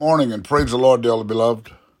Morning and praise the Lord, dearly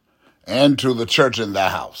beloved, and to the church in the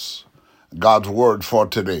house. God's word for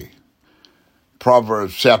today.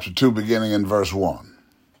 Proverbs chapter 2, beginning in verse 1.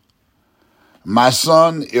 My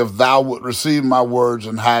son, if thou wilt receive my words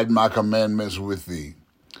and hide my commandments with thee,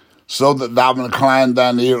 so that thou incline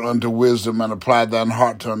thine ear unto wisdom and apply thine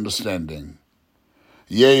heart to understanding.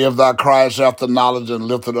 Yea, if thou criest after knowledge and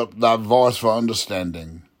liftest up thy voice for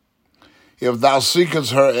understanding. If thou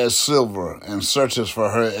seekest her as silver, and searchest for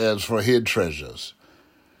her as for hid treasures,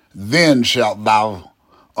 then shalt thou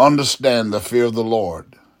understand the fear of the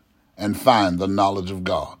Lord, and find the knowledge of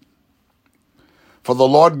God. For the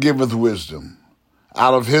Lord giveth wisdom,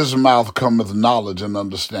 out of his mouth cometh knowledge and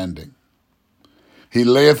understanding. He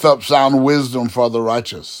layeth up sound wisdom for the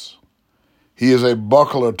righteous. He is a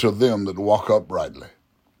buckler to them that walk uprightly.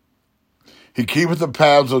 He keepeth the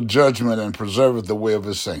paths of judgment, and preserveth the way of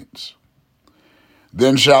his saints.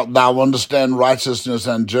 Then shalt thou understand righteousness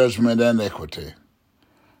and judgment and equity,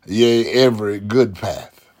 yea, every good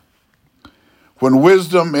path. When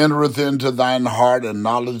wisdom entereth into thine heart, and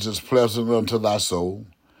knowledge is pleasant unto thy soul,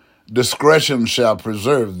 discretion shall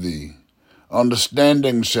preserve thee,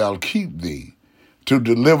 understanding shall keep thee, to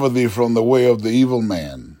deliver thee from the way of the evil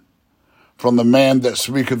man, from the man that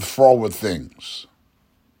speaketh forward things,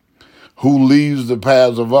 who leaves the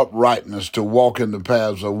paths of uprightness to walk in the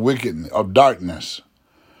paths of darkness,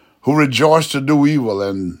 who rejoice to do evil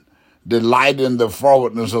and delight in the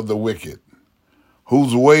forwardness of the wicked,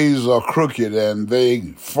 whose ways are crooked and they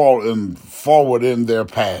forward in their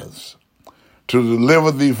paths, to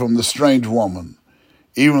deliver thee from the strange woman,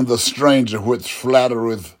 even the stranger which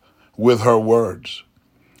flattereth with her words,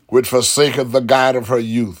 which forsaketh the guide of her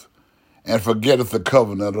youth, and forgetteth the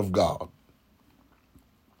covenant of God.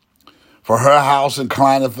 For her house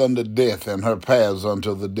inclineth unto death, and her paths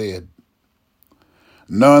unto the dead.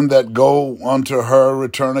 None that go unto her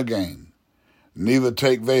return again, neither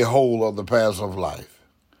take they hold of the paths of life,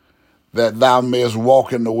 that thou mayest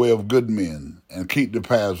walk in the way of good men, and keep the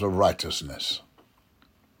paths of righteousness.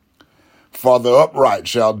 For the upright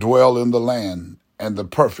shall dwell in the land, and the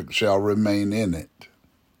perfect shall remain in it.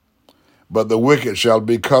 But the wicked shall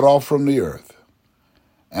be cut off from the earth,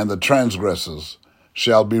 and the transgressors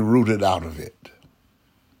shall be rooted out of it.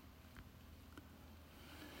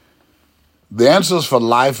 The answers for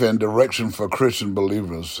life and direction for Christian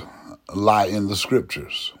believers lie in the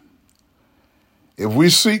Scriptures. If we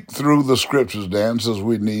seek through the Scriptures the answers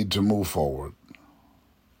we need to move forward,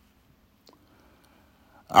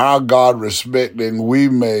 our God respecting, we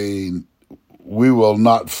will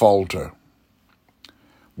not falter.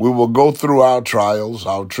 We will go through our trials,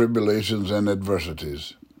 our tribulations, and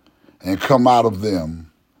adversities, and come out of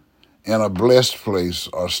them in a blessed place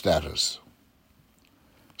or status.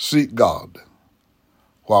 Seek God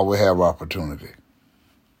while we have opportunity.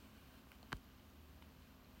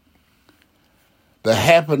 The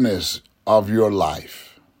happiness of your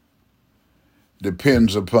life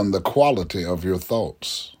depends upon the quality of your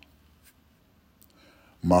thoughts.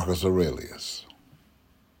 Marcus Aurelius.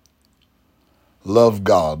 Love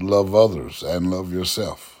God, love others, and love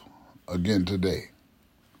yourself. Again today.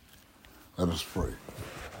 Let us pray.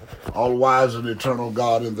 All wise and eternal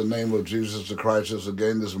God, in the name of Jesus the Christ, us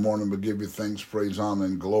again this morning we give you thanks, praise, honor,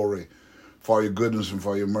 and glory for your goodness and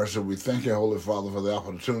for your mercy. We thank you, Holy Father, for the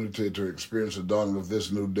opportunity to experience the dawning of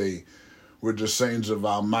this new day with the saints of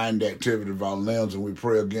our mind activity, of our limbs, and we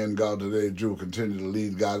pray again, God, today that you will continue to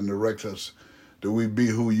lead, guide, and direct us, that we be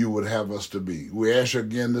who you would have us to be. We ask you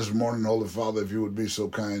again this morning, Holy Father, if you would be so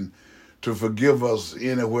kind to forgive us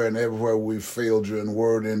anywhere and everywhere we've failed you in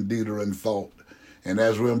word, in deed, or in thought. And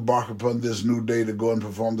as we embark upon this new day to go and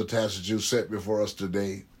perform the tasks that you set before us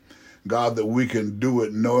today, God, that we can do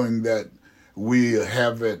it knowing that we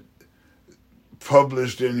have it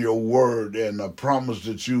published in your word and a promise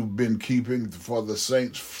that you've been keeping for the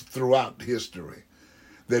saints throughout history,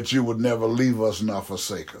 that you would never leave us nor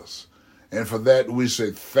forsake us. And for that we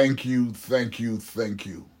say thank you, thank you, thank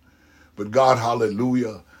you. But God,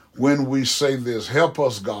 hallelujah, when we say this, help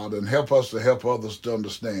us, God, and help us to help others to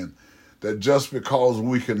understand that just because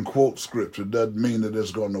we can quote Scripture doesn't mean that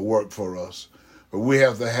it's going to work for us. But we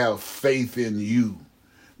have to have faith in you,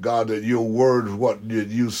 God, that your word, what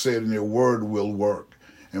you said in your word will work.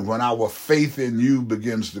 And when our faith in you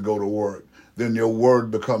begins to go to work, then your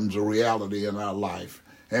word becomes a reality in our life.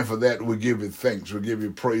 And for that, we give you thanks. We give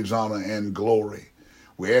you praise, honor, and glory.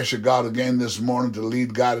 We ask you, God, again this morning to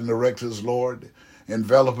lead, guide, and direct us, Lord.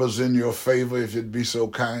 Envelop us in your favor, if you'd be so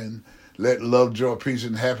kind. Let love, joy, peace,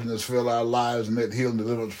 and happiness fill our lives, and let healing,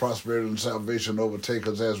 deliverance, prosperity, and salvation overtake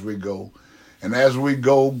us as we go. And as we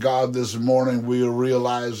go, God, this morning, we are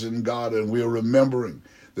realizing, God, and we are remembering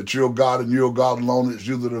that you're God and you're God alone. It's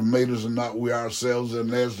you that have made us and not we ourselves.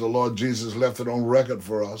 And as the Lord Jesus left it on record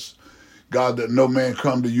for us, God, that no man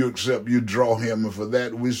come to you except you draw him. And for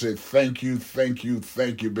that, we say thank you, thank you,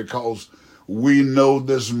 thank you, because we know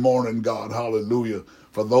this morning, God, hallelujah,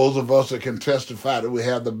 for those of us that can testify that we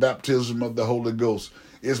have the baptism of the Holy Ghost,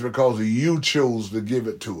 it's because you chose to give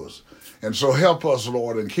it to us. And so help us,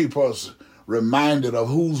 Lord, and keep us reminded of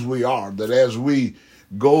whose we are, that as we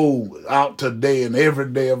go out today and every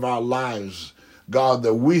day of our lives, God,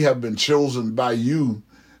 that we have been chosen by you,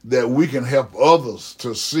 that we can help others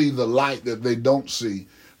to see the light that they don't see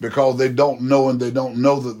because they don't know and they don't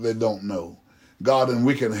know that they don't know. God, and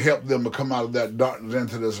we can help them to come out of that darkness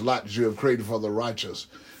into this light that you have created for the righteous.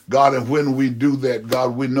 God, and when we do that,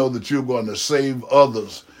 God, we know that you're going to save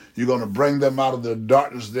others. You're going to bring them out of the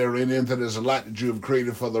darkness they're in into this light that you have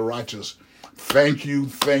created for the righteous. Thank you,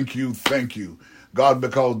 thank you, thank you. God,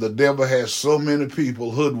 because the devil has so many people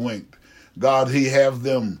hoodwinked. God, he have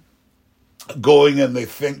them going and they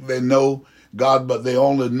think they know, God, but they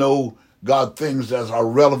only know, God, things that are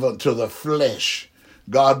relevant to the flesh.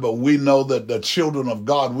 God, but we know that the children of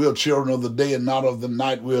God, we're children of the day and not of the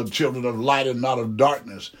night. We're children of light and not of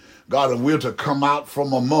darkness. God, and we're to come out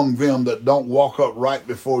from among them that don't walk up right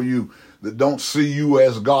before you, that don't see you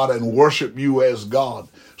as God and worship you as God,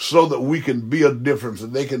 so that we can be a difference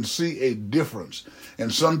and they can see a difference.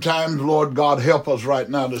 And sometimes, Lord God, help us right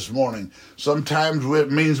now this morning. Sometimes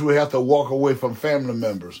it means we have to walk away from family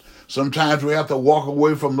members. Sometimes we have to walk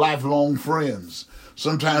away from lifelong friends.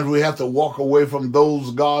 Sometimes we have to walk away from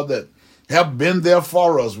those, God, that have been there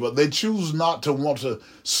for us, but they choose not to want to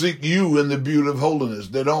seek you in the beauty of holiness.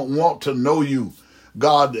 They don't want to know you,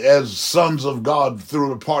 God, as sons of God through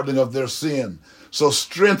the pardoning of their sin. So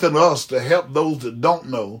strengthen us to help those that don't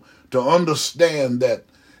know to understand that,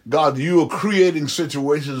 God, you are creating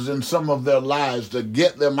situations in some of their lives to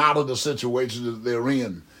get them out of the situations that they're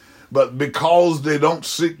in. But because they don't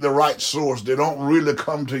seek the right source, they don't really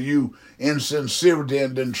come to you in sincerity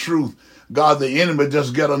and in truth, God, the enemy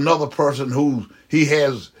just get another person who he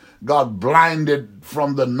has, God, blinded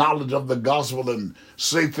from the knowledge of the gospel and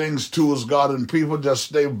say things to us, God, and people just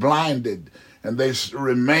stay blinded and they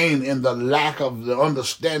remain in the lack of the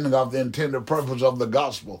understanding of the intended purpose of the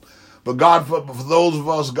gospel. But God, for those of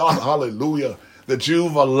us, God, hallelujah, that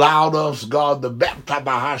you've allowed us, God, the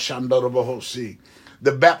baptism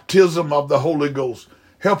of the Holy Ghost.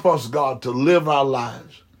 Help us, God, to live our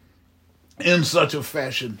lives in such a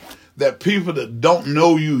fashion that people that don't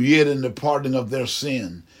know you yet in the pardoning of their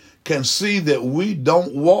sin can see that we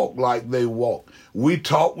don't walk like they walk. We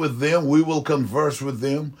talk with them, we will converse with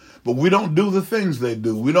them, but we don't do the things they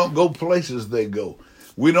do. We don't go places they go.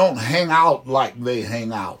 We don't hang out like they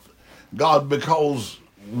hang out. God, because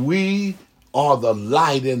we are the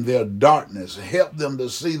light in their darkness. Help them to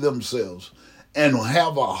see themselves and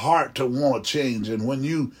have a heart to want to change. And when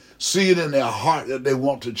you see it in their heart that they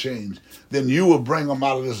want to change, then you will bring them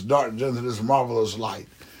out of this darkness into this marvelous light.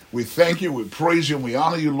 We thank you, we praise you, and we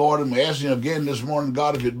honor you, Lord, and we ask you again this morning,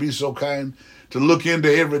 God, if you'd be so kind to look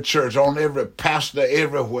into every church, on every pastor,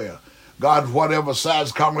 everywhere. God, whatever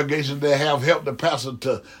size congregation they have, help the pastor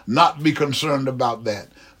to not be concerned about that,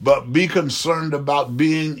 but be concerned about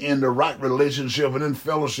being in the right relationship and in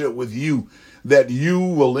fellowship with you, that you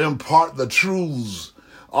will impart the truths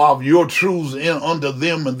of your truths unto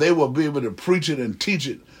them, and they will be able to preach it and teach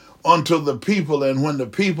it unto the people. And when the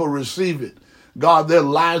people receive it, God, their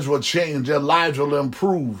lives will change, their lives will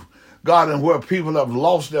improve. God, and where people have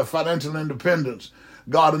lost their financial independence,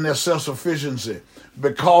 God, and their self-sufficiency,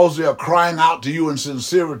 because they are crying out to you in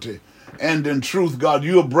sincerity and in truth, God,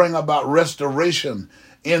 you'll bring about restoration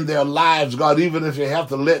in their lives, God, even if you have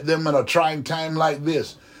to let them in a trying time like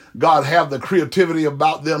this. God, have the creativity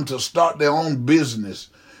about them to start their own business.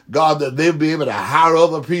 God, that they'll be able to hire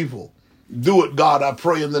other people. Do it, God, I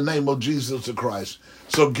pray in the name of Jesus Christ.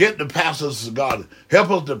 So get the pastors, God. Help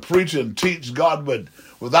us to preach and teach, God,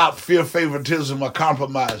 without fear, favoritism, or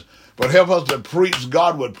compromise. But help us to preach,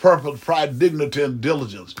 God, with purpose, pride, dignity, and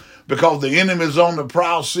diligence. Because the enemy is on the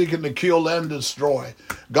prowl seeking to kill and destroy.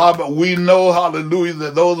 God, but we know, hallelujah,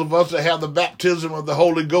 that those of us that have the baptism of the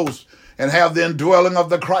Holy Ghost and have the indwelling of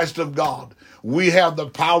the Christ of God, we have the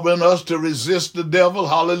power in us to resist the devil,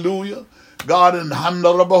 hallelujah. God, in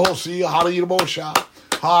hallelujah.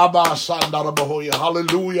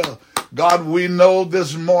 God, we know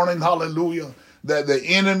this morning, hallelujah, that the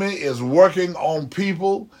enemy is working on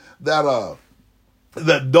people that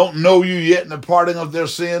don't know you yet in the parting of their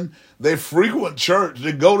sin. They frequent church,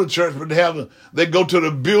 they go to church, but they go to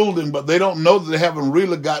the building, but they don't know that they haven't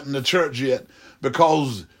really gotten to church yet,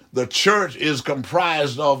 because the church is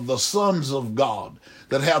comprised of the sons of God.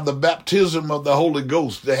 that have the baptism of the Holy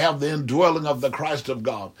Ghost, that have the indwelling of the Christ of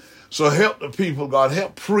God. So help the people, God.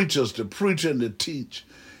 Help preachers to preach and to teach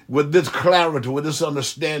with this clarity, with this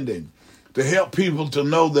understanding, to help people to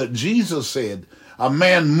know that Jesus said a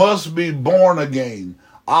man must be born again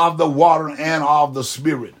of the water and of the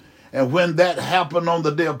Spirit. And when that happened on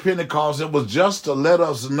the day of Pentecost, it was just to let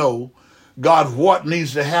us know, God, what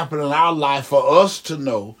needs to happen in our life for us to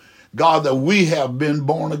know, God, that we have been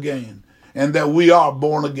born again and that we are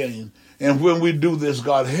born again. And when we do this,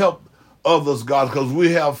 God, help others, God, because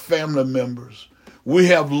we have family members, we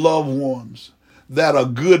have loved ones that are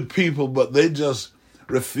good people, but they just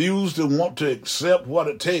refuse to want to accept what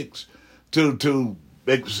it takes to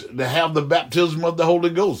have the baptism of the Holy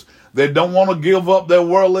Ghost. They don't want to give up their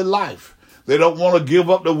worldly life. They don't want to give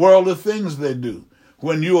up the worldly things they do.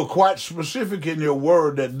 When you are quite specific in your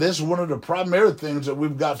word that this is one of the primary things that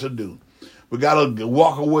we've got to do. We got to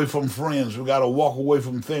walk away from friends. We got to walk away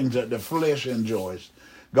from things that the flesh enjoys.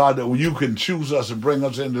 God, that you can choose us and bring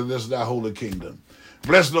us into this thy holy kingdom.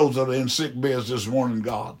 Bless those that are in sick beds this morning,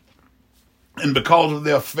 God. And because of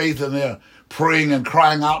their faith and their praying and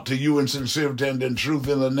crying out to you in sincerity and in truth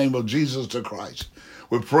in the name of Jesus the Christ,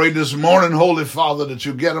 we pray this morning, Holy Father, that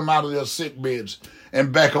you get them out of their sick beds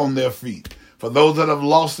and back on their feet. For those that have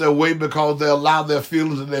lost their way because they allowed their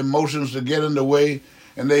feelings and their emotions to get in the way,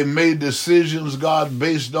 and they made decisions, God,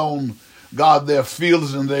 based on, God, their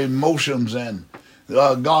feelings and their emotions, and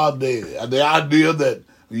God, the idea that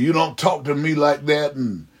you don't talk to me like that,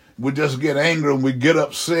 and we just get angry and we get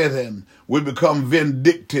upset and we become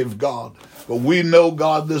vindictive, God. But we know,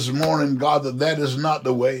 God, this morning, God, that that is not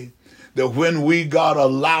the way. That when we, God,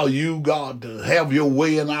 allow you, God, to have your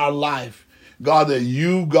way in our life, God, that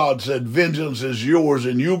you, God, said vengeance is yours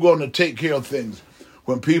and you're going to take care of things.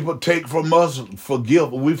 When people take from us, we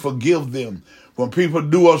forgive them. When people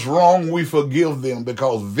do us wrong, we forgive them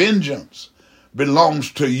because vengeance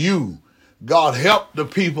belongs to you. God, help the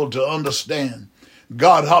people to understand,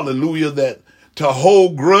 God, hallelujah, that to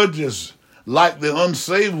hold grudges like the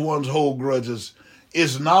unsaved ones hold grudges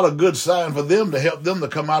is not a good sign for them, to help them to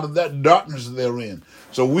come out of that darkness they're in.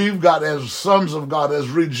 So we've got, as sons of God, as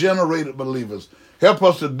regenerated believers, help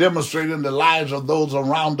us to demonstrate in the lives of those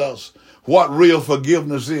around us what real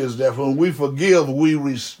forgiveness is, that when we forgive, we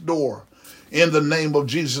restore in the name of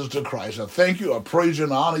Jesus the Christ. I thank you, I praise you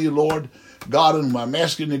and honor you, Lord. God, and I'm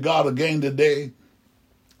asking you, God, again today,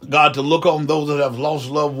 God, to look on those that have lost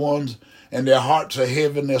loved ones and their hearts are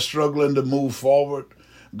heavy and they're struggling to move forward.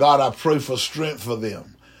 God, I pray for strength for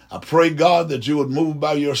them. I pray, God, that you would move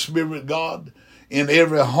by your Spirit, God, in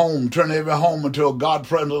every home, turn every home into a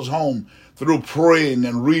God-presence home through praying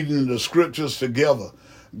and reading the scriptures together.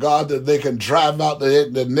 God, that they can drive out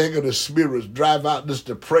the negative spirits, drive out this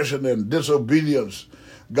depression and disobedience,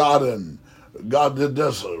 God, and God, that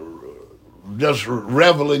just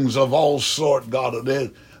revelings of all sort, God,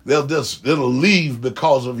 it'll leave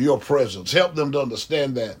because of your presence. Help them to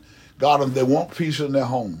understand that, God, and they want peace in their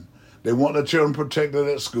home. They want their children protected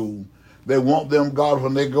at school. They want them, God,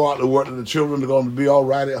 when they go out to work, that the children are going to be all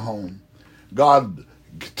right at home. God,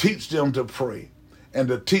 teach them to pray and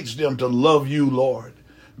to teach them to love you, Lord.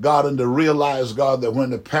 God, and to realize, God, that when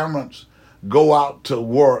the parents go out to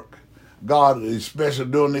work, God, especially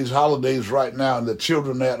during these holidays right now, and the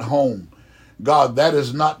children at home, God, that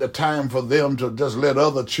is not the time for them to just let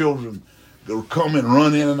other children come and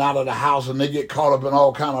run in and out of the house and they get caught up in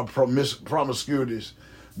all kind of promiscuities.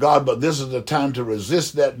 God, but this is the time to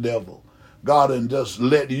resist that devil, God, and just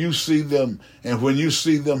let you see them. And when you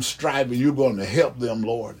see them striving, you're going to help them,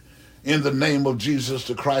 Lord. In the name of Jesus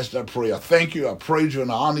the Christ, I pray. I thank you, I praise you,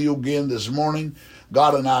 and I honor you again this morning,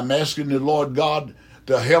 God, and I'm asking you, Lord God,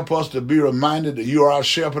 to help us to be reminded that you are our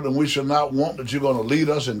shepherd and we shall not want, that you're going to lead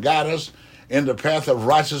us and guide us in the path of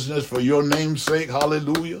righteousness for your name's sake.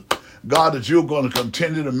 Hallelujah. God, that you're going to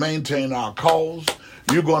continue to maintain our cause.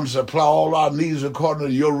 You're going to supply all our needs according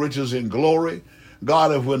to your riches in glory.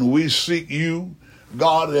 God, if when we seek you,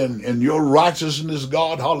 God, and your righteousness,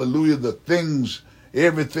 God, hallelujah, the things,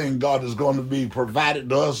 everything, God, is going to be provided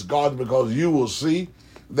to us, God, because you will see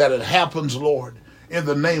that it happens, Lord, in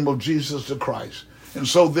the name of Jesus the Christ. And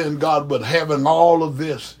so then, God, but having all of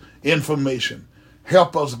this information,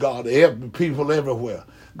 help us, God, help people everywhere,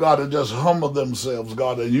 God, to just humble themselves,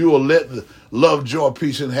 God, and you will let the love, joy,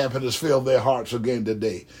 peace, and happiness fill their hearts again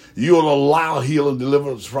today. You will allow healing,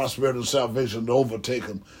 deliverance, prosperity, and salvation to overtake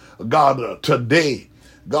them, God, today,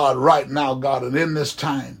 God, right now, God, and in this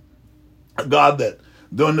time, God, that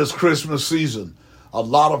during this Christmas season, a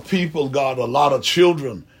lot of people, God, a lot of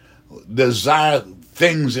children desire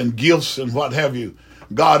things and gifts and what have you,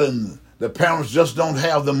 God, and the parents just don't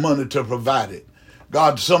have the money to provide it.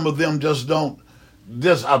 God, some of them just don't.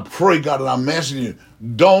 I pray, God, and I'm asking you,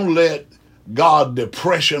 don't let, God,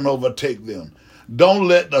 depression overtake them. Don't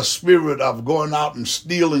let the spirit of going out and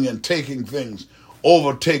stealing and taking things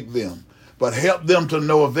overtake them. But help them to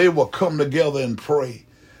know if they will come together and pray.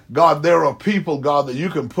 God, there are people, God, that you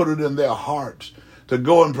can put it in their hearts to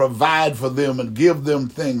go and provide for them and give them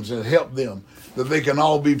things and help them, that they can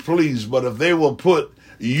all be pleased. But if they will put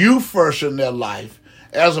you first in their life,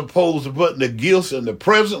 as opposed to putting the gifts and the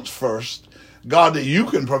presents first, God, that you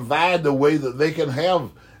can provide the way that they can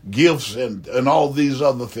have gifts and all these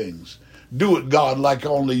other things. Do it, God, like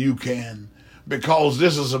only you can, because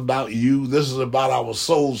this is about you. This is about our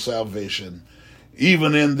soul salvation.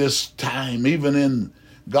 Even in this time, even in,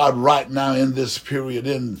 God, right now in this period,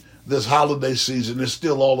 in this holiday season, it's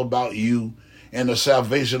still all about you and the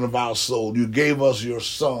salvation of our soul. You gave us your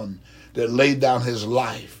Son that laid down his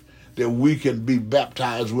life, that we can be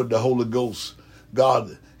baptized with the Holy Ghost,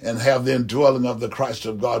 God, and have the indwelling of the Christ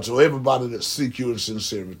of God. So everybody that seek you in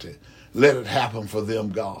sincerity, let it happen for them,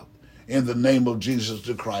 God, in the name of Jesus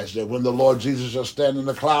the Christ, that when the Lord Jesus shall stand in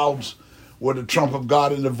the clouds with the trump of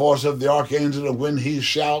God and the voice of the archangel, and when he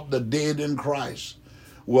shout, the dead in Christ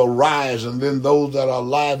will rise, and then those that are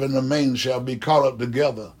alive and remain shall be caught up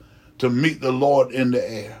together to meet the Lord in the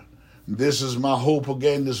air. This is my hope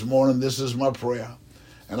again this morning. This is my prayer.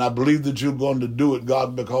 And I believe that you're going to do it,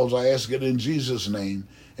 God, because I ask it in Jesus' name.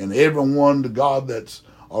 And everyone, God, that's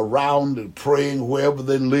around and praying, wherever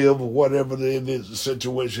they live, whatever the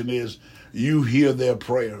situation is, you hear their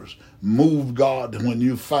prayers. Move, God, when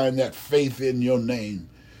you find that faith in your name.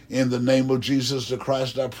 In the name of Jesus the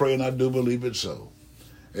Christ, I pray and I do believe it so.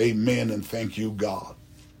 Amen, and thank you, God.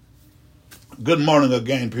 Good morning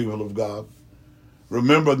again, people of God.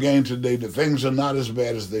 Remember again today that things are not as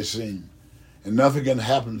bad as they seem. And nothing can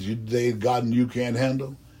happen to you today, God, and you can't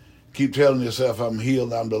handle. Keep telling yourself, I'm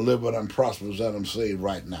healed, I'm delivered, I'm prosperous, and I'm saved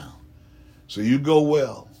right now. So you go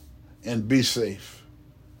well and be safe.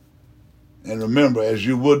 And remember, as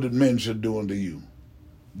you would that men should do unto you,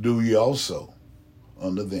 do ye also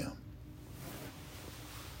unto them.